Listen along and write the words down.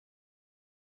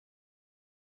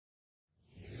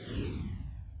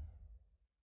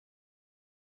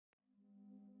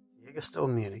Siegestor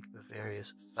Munich,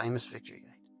 Bavaria's famous victory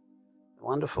gate. The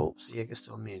wonderful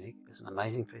Siegestor Munich is an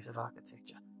amazing piece of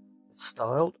architecture. It's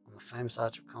styled on the famous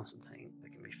Arch of Constantine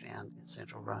that can be found in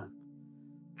central Rome.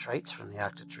 Traits from the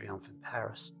Arc de Triomphe in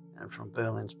Paris and from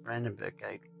Berlin's Brandenburg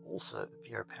Gate also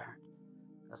appear apparent,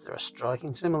 as there are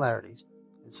striking similarities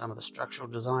in some of the structural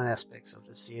design aspects of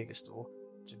the Siegestor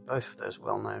to both of those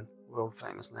well-known,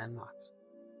 world-famous landmarks.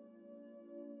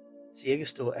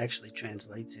 Siegestor actually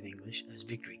translates in English as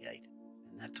Victory Gate,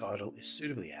 and that title is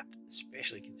suitably apt,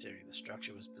 especially considering the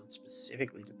structure was built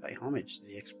specifically to pay homage to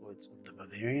the exploits of the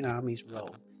Bavarian Army's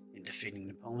role in defeating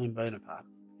Napoleon Bonaparte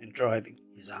and driving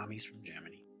his armies from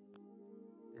Germany.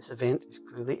 This event is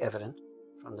clearly evident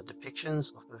from the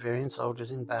depictions of Bavarian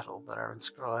soldiers in battle that are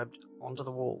inscribed onto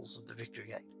the walls of the Victory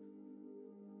Gate.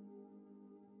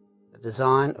 The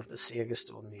design of the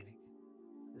Siegestor Munich.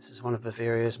 This is one of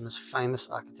Bavaria's most famous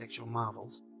architectural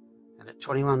marvels, and at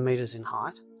 21 metres in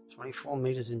height, 24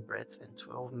 metres in breadth and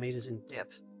 12 metres in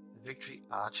depth, the Victory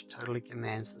Arch totally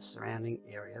commands the surrounding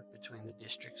area between the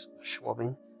districts of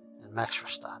Schwabing and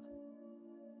Maxvorstadt.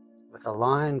 With a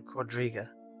lion Quadriga,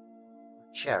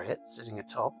 or chariot, sitting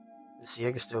atop, the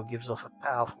Siegestor gives off a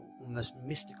powerful, almost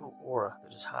mystical aura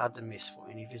that is hard to miss for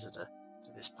any visitor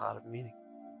to this part of Munich.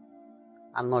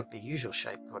 Unlike the usual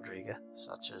shaped Quadriga,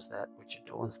 such as that which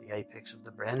adorns the apex of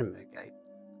the Brandenburg Gate,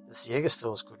 the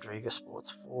Siegestor's Quadriga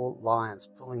sports 4 lions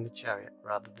pulling the chariot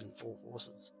rather than 4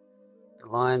 horses. The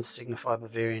lions signify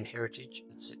Bavarian heritage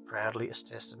and sit proudly as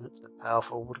testament to the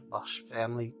powerful Wittelsbach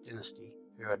family dynasty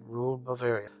who had ruled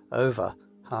Bavaria over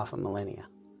half a millennia.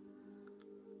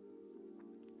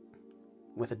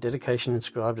 With a dedication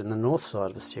inscribed in the north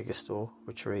side of the Siegestor,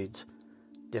 which reads,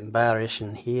 "Dem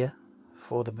Bayerischen Heer,"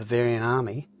 for the Bavarian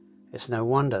Army, it's no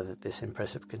wonder that this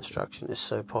impressive construction is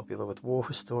so popular with war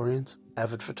historians,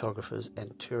 avid photographers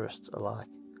and tourists alike.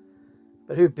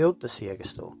 But who built the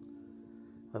Siegestor?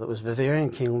 Well, it was Bavarian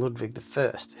King Ludwig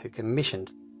I who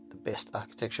commissioned the best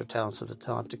architectural talents of the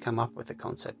time to come up with the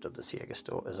concept of the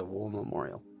Siegestor as a war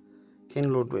memorial.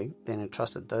 King Ludwig then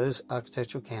entrusted those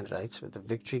architectural candidates with the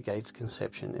Victory Gate's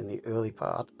conception in the early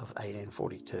part of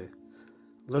 1842.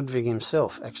 Ludwig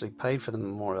himself actually paid for the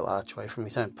memorial archway from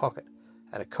his own pocket,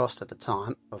 at a cost at the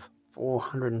time of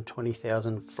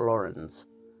 420,000 florins.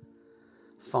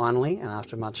 Finally, and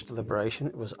after much deliberation,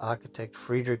 it was architect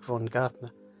Friedrich von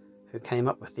Gartner who came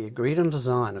up with the agreed-on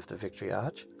design of the Victory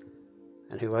Arch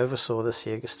and who oversaw the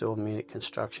Siegestor Munich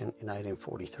construction in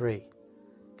 1843.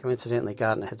 Coincidentally,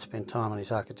 Gartner had spent time on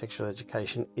his architectural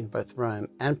education in both Rome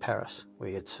and Paris, where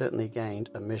he had certainly gained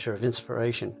a measure of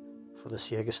inspiration for the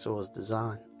Siegestor's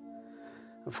design.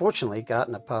 Unfortunately,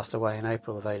 Gartner passed away in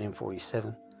April of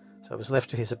 1847, so it was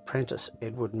left to his apprentice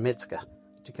Edward Metzger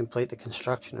to complete the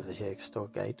construction of the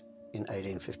Siegestor Gate in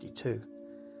 1852.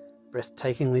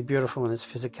 Breathtakingly beautiful in its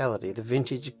physicality, the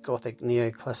vintage Gothic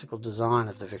neoclassical design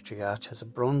of the Victory Arch has a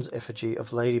bronze effigy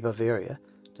of Lady Bavaria,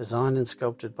 designed and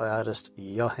sculpted by artist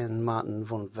Johann Martin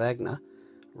von Wagner,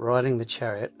 riding the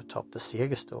chariot atop the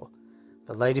Siegestor.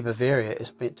 The Lady Bavaria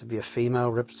is meant to be a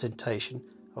female representation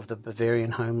of the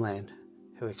Bavarian homeland,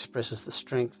 who expresses the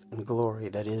strength and glory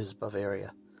that is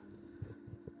Bavaria.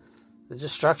 The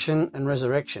destruction and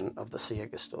resurrection of the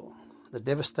Siegestor. The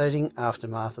devastating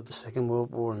aftermath of the Second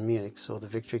World War in Munich saw the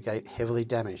Victory Gate heavily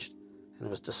damaged, and it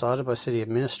was decided by city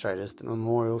administrators that the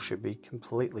memorial should be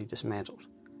completely dismantled.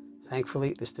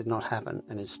 Thankfully, this did not happen,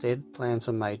 and instead plans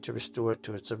were made to restore it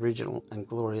to its original and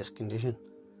glorious condition.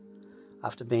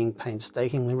 After being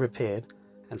painstakingly repaired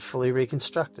and fully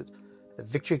reconstructed, the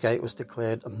Victory Gate was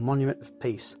declared a monument of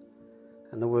peace,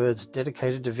 and the words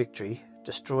 "dedicated to victory,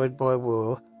 destroyed by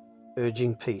war,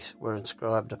 urging peace" were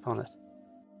inscribed upon it.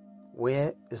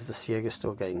 Where is the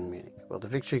Siegestor Gate in Munich? Well, the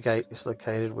Victory Gate is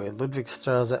located where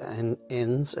Ludwigstrasse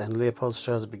ends and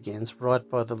Leopoldstrasse begins, right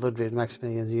by the Ludwig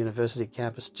Maximilian University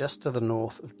campus just to the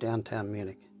north of downtown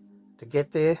Munich. To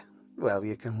get there, well,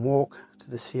 you can walk to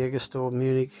the Siegestor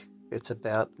Munich. It's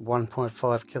about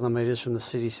 1.5 kilometres from the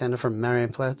city centre from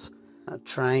Marienplatz. A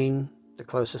train, the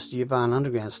closest U-Bahn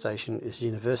underground station is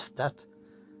Universität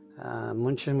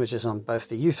München, which is on both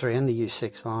the U3 and the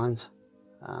U6 lines.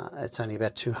 It's only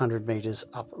about 200 metres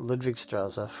up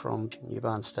Ludwigstrasse from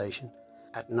U-Bahn station.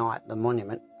 At night, the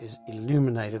monument is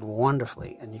illuminated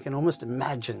wonderfully, and you can almost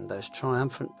imagine those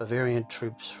triumphant Bavarian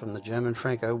troops from the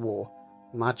German-Franco War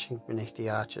marching beneath the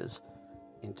arches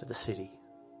into the city.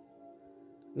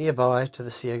 Nearby to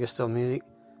the Siegestor Munich,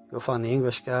 you'll find the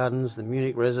English Gardens, the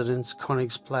Munich Residence,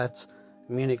 Königsplatz,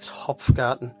 Munich's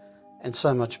Hopfgarten, and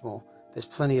so much more. There's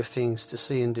plenty of things to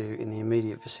see and do in the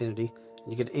immediate vicinity,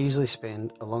 and you could easily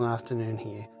spend a long afternoon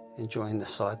here enjoying the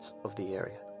sights of the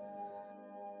area.